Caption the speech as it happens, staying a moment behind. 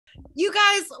You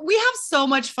guys, we have so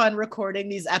much fun recording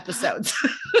these episodes.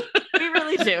 We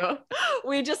really do.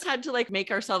 We just had to like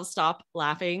make ourselves stop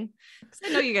laughing because I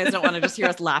know you guys don't want to just hear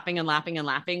us laughing and laughing and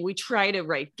laughing. We try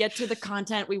to get to the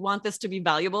content. We want this to be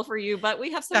valuable for you, but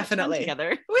we have so much fun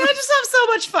together. We just have so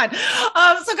much fun.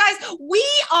 So guys, we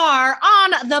are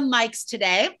on the mics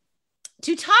today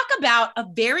to talk about a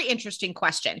very interesting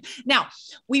question. Now,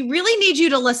 we really need you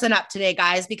to listen up today,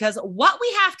 guys, because what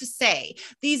we have to say,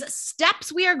 these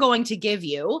steps we are going to give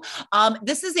you,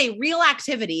 this is a real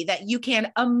activity that you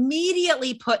can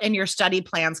immediately put in your study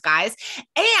plans, guys.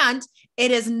 And it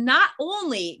is not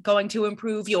only going to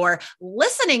improve your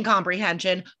listening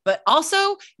comprehension, but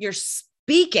also your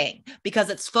speaking, because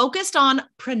it's focused on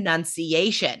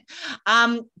pronunciation.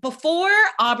 Before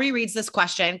Aubrey reads this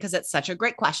question, because it's such a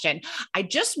great question, I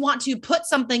just want to put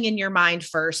something in your mind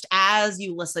first as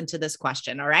you listen to this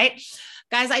question. All right,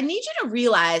 guys, I need you to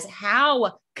realize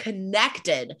how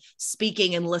connected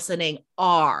speaking and listening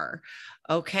are.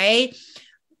 Okay.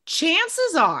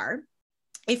 Chances are,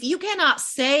 if you cannot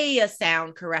say a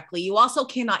sound correctly, you also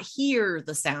cannot hear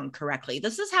the sound correctly.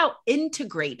 This is how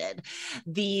integrated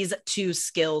these two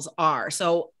skills are.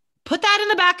 So put that in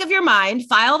the back of your mind,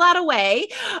 file that away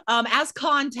as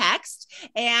context.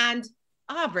 And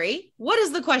Aubrey, what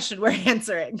is the question we're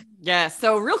answering? Yeah.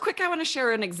 So real quick, I want to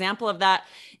share an example of that.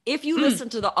 If you listen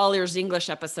to the All Ears English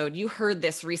episode, you heard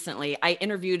this recently. I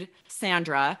interviewed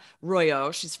Sandra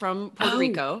Royo. She's from Puerto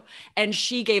Rico. And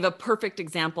she gave a perfect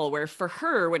example where for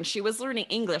her, when she was learning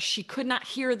English, she could not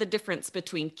hear the difference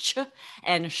between ch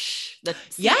and sh, the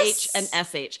ch and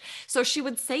sh. So she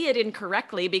would say it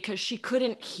incorrectly because she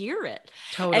couldn't hear it.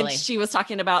 Totally. And she was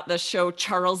talking about the show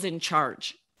Charles in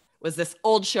Charge. Was this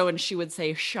old show, and she would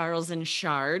say Charles in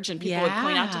Charge, and people would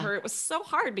point out to her it was so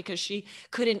hard because she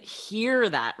couldn't hear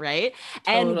that, right?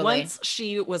 Totally. And once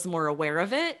she was more aware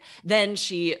of it, then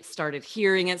she started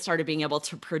hearing it, started being able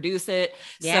to produce it.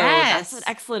 Yes. So that's an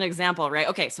excellent example, right?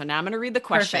 Okay, so now I'm going to read the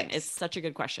question. Perfect. It's such a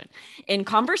good question. In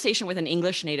conversation with an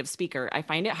English native speaker, I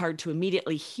find it hard to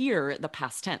immediately hear the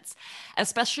past tense,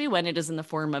 especially when it is in the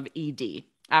form of ed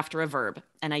after a verb.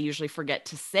 And I usually forget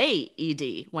to say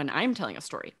ed when I'm telling a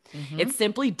story. It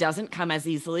simply doesn't come as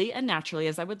easily and naturally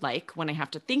as I would like when I have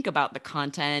to think about the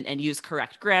content and use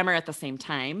correct grammar at the same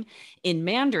time. In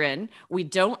Mandarin, we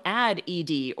don't add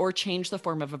ed or change the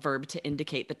form of a verb to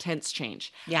indicate the tense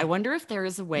change. I wonder if there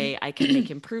is a way I can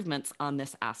make improvements on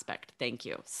this aspect. Thank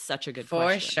you. Such a good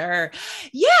question. For sure.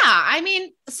 Yeah. I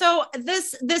mean, so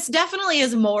this definitely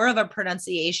is more of a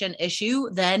pronunciation issue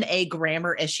than a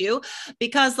grammar issue,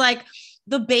 because like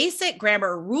the basic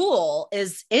grammar rule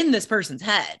is in this person's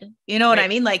head. You know what I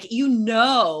mean? Like, you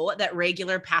know that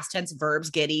regular past tense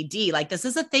verbs get ed. Like, this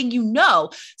is a thing, you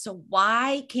know. So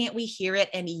why can't we hear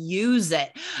it and use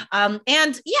it?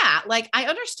 And yeah, like, I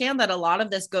understand that a lot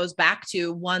of this goes back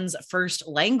to one's first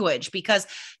language, because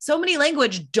so many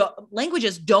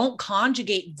languages don't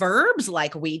conjugate verbs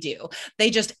like we do.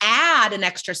 They just add an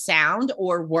extra sound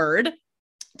or word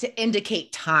to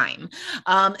indicate time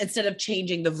instead of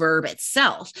changing the verb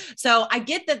itself. So I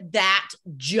get that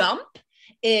jump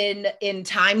in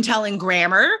time telling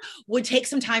grammar would take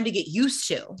some time to get used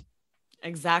to.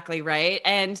 Exactly right.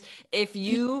 And if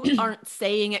you aren't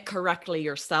saying it correctly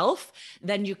yourself,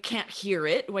 then you can't hear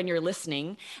it when you're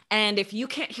listening. And if you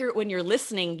can't hear it when you're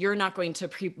listening, you're not going to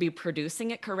be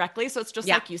producing it correctly. So it's just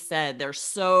like you said, they're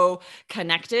so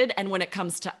connected. And when it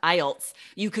comes to IELTS,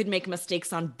 you could make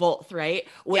mistakes on both, right?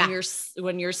 When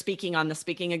you're speaking on the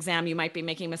speaking exam, you might be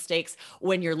making mistakes.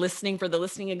 When you're listening for the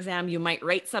listening exam, you might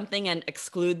write something and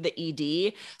exclude the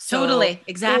ed. Totally.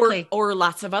 Exactly. Or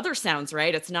lots of other sounds,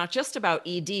 right? It's not just about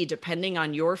ed. Depending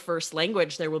on your first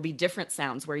language, there will be different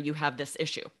sounds where you have this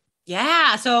issue.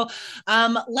 Yeah. So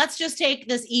let's just take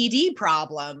this ed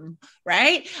problem,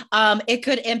 right? It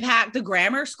could impact the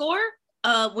grammar score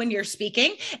when you're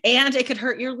speaking, and it could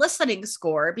hurt your listening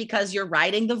score because you're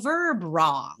writing the verb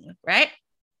wrong, right?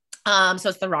 So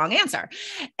it's the wrong answer.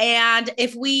 And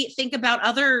if we think about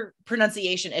other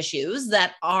pronunciation issues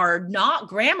that are not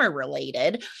grammar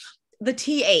related, the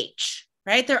th,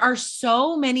 right? There are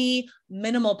so many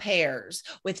minimal pairs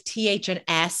with th and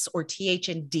s or th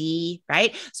and d,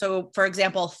 right? So for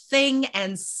example, thing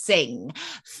and sing,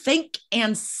 think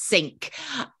and sink.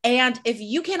 And if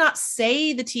you cannot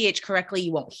say the th correctly,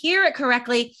 you won't hear it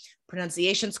correctly.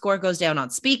 Pronunciation score goes down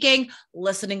on speaking,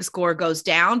 listening score goes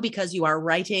down because you are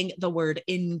writing the word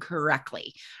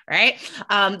incorrectly, right?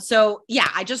 So yeah,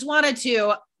 I just wanted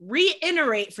to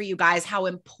reiterate for you guys how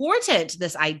important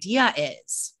this idea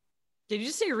is. Did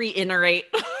you say reiterate?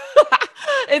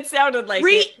 It sounded like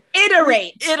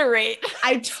reiterate. Iterate.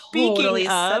 I totally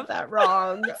said that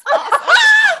wrong.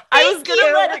 I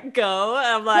it go.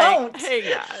 I'm like,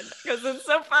 hang on, because it's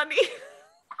so funny.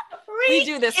 We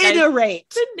do this, guys.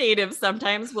 The natives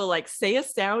sometimes will like say a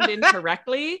sound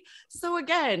incorrectly. So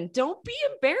again, don't be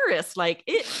embarrassed. Like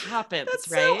it happens, That's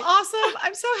right? so awesome.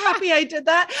 I'm so happy I did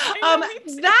that.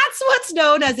 That's what's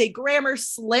known as a grammar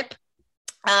slip.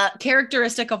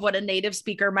 Characteristic of what a native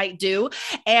speaker might do.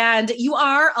 And you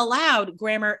are allowed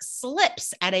grammar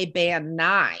slips at a band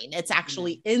 9. It's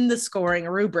actually in the scoring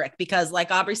rubric because,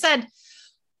 like Aubrey said,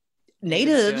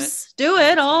 natives do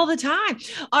it all the time.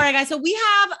 All right, guys. So we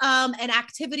have an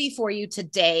activity for you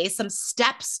today, some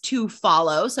steps to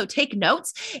follow. So take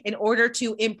notes in order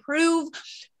to improve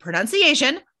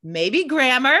pronunciation, maybe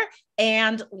grammar,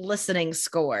 and listening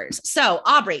scores. So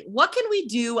Aubrey, what can we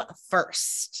do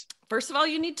first? First of all,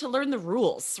 you need to learn the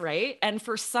rules, right? And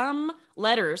for some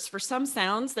letters, for some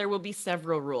sounds, there will be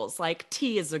several rules. Like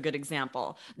T is a good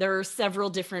example. There are several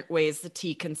different ways the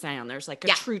T can sound. There's like a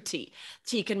true T.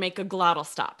 T can make a glottal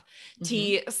stop.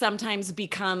 T sometimes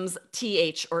becomes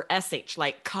TH or SH,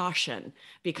 like caution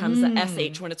becomes the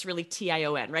SH when it's really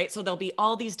TION, right? So there'll be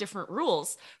all these different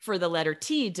rules for the letter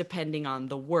T depending on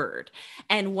the word.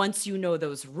 And once you know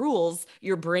those rules,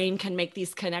 your brain can make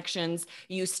these connections.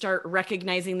 You start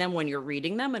recognizing them when you're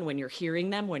reading them and when you're hearing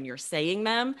them, when you're saying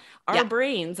them. Our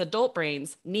brains, adult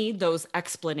brains, need those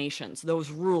explanations, those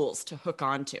rules to hook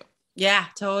onto. Yeah,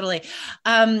 totally.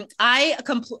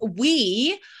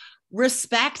 We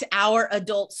respect our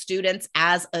adult students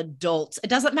as adults. It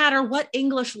doesn't matter what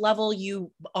English level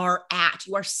you are at.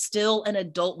 You are still an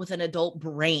adult with an adult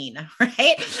brain,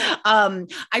 right?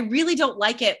 I really don't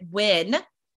like it when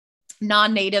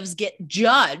non-natives get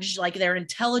judged, like their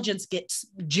intelligence gets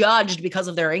judged because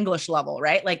of their English level,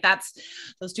 right? Like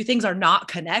those two things are not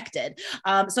connected.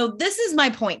 So this is my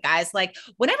point, guys. Like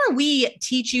whenever we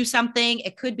teach you something,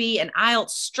 it could be an IELTS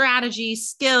strategy,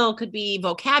 skill, could be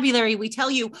vocabulary. We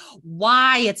tell you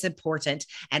why it's important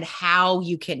and how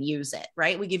you can use it,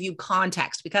 right? We give you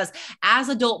context because as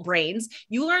adult brains,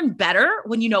 you learn better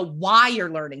when you know why you're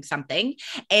learning something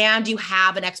and you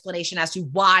have an explanation as to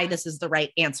why this is the right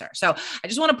answer. So I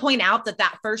just want to point out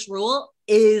that first rule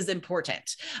is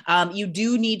important. You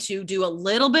do need to do a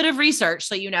little bit of research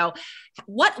so you know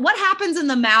what happens in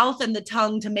the mouth and the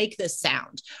tongue to make this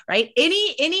sound, right?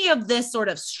 Any of this sort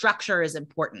of structure is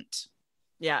important.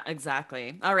 Yeah,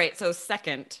 exactly. All right. So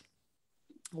second,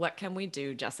 what can we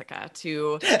do, Jessica,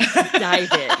 to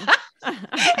dive in?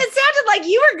 It sounded like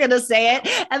you were going to say it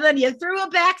and then you threw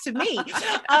it back to me.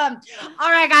 All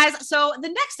right, guys. So the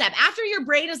next step after your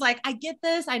brain is like, I get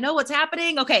this. I know what's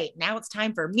happening. Okay. Now it's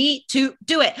time for me to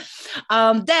do it.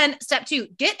 Then step 2,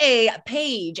 get a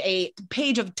page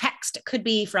of text. It could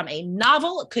be from a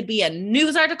novel. It could be a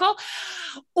news article,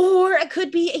 or it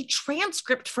could be a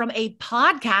transcript from a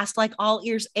podcast like All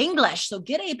Ears English. So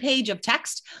get a page of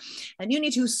text and you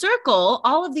need to circle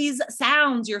all of these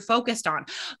sounds you're focused on,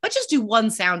 but just do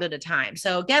one sound at a time.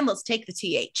 So again, let's take the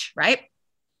TH, right?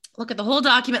 Look at the whole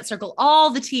document, circle all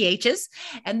the THs,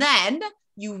 and then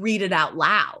you read it out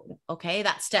loud. Okay.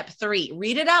 That's step 3.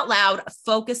 Read it out loud,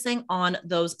 focusing on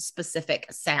those specific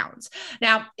sounds.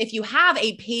 Now, if you have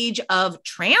a page of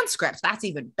transcripts, that's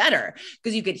even better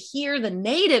because you could hear the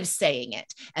natives saying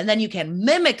it and then you can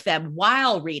mimic them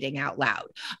while reading out loud.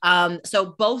 So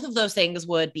both of those things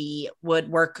would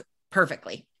work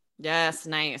perfectly. Yes,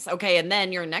 nice. Okay. And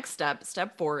then your next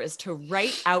step 4 is to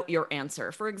write out your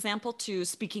answer. For example, to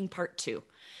speaking part 2.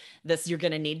 You're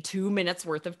going to need 2 minutes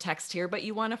worth of text here, but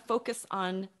you want to focus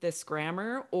on this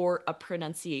grammar or a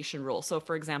pronunciation rule. So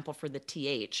for example, for the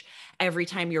TH, every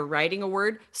time you're writing a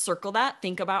word, circle that,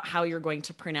 think about how you're going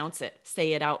to pronounce it,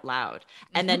 say it out loud.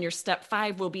 And then your step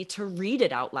 5 will be to read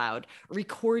it out loud,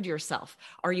 record yourself.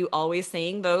 Are you always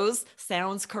saying those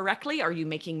sounds correctly? Are you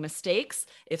making mistakes?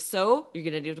 If so, you're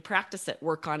going to need to practice it,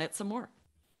 work on it some more.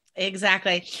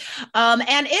 Exactly. And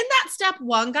in that step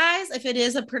 1, guys, if it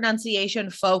is a pronunciation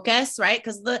focus, right?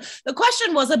 Because the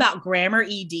question was about grammar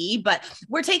ED, but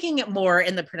we're taking it more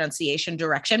in the pronunciation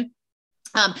direction.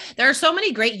 There are so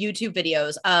many great YouTube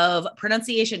videos of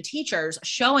pronunciation teachers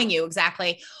showing you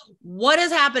exactly what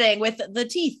is happening with the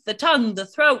teeth, the tongue, the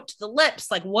throat, the lips,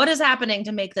 like what is happening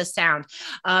to make this sound.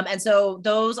 And so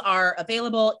those are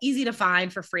available, easy to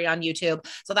find for free on YouTube.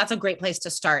 So that's a great place to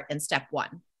start in step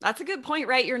 1. That's a good point,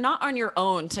 right? You're not on your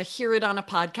own to hear it on a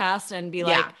podcast and be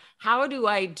like, how do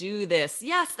I do this?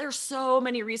 Yes, there's so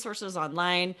many resources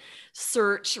online.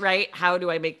 Search, right? How do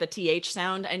I make the TH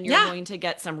sound? And you're going to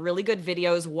get some really good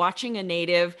videos watching a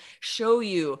native show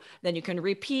you. Then you can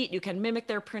repeat, you can mimic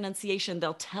their pronunciation.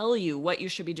 They'll tell you what you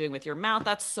should be doing with your mouth.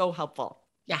 That's so helpful.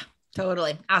 Yeah.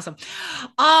 Totally. Awesome.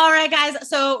 All right, guys.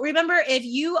 So remember, if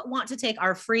you want to take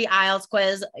our free IELTS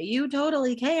quiz, you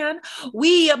totally can.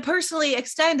 We personally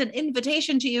extend an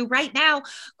invitation to you right now.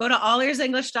 Go to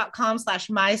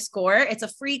allearsenglish.com/myscore. It's a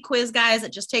free quiz, guys.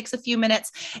 It just takes a few minutes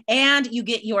and you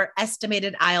get your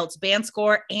estimated IELTS band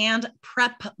score and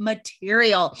prep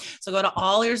material. So go to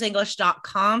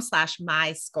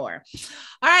allearsenglish.com/myscore.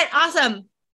 All right. Awesome.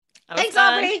 Thanks,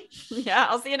 fun. Aubrey. Yeah.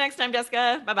 I'll see you next time,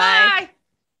 Jessica. Bye-bye. Bye.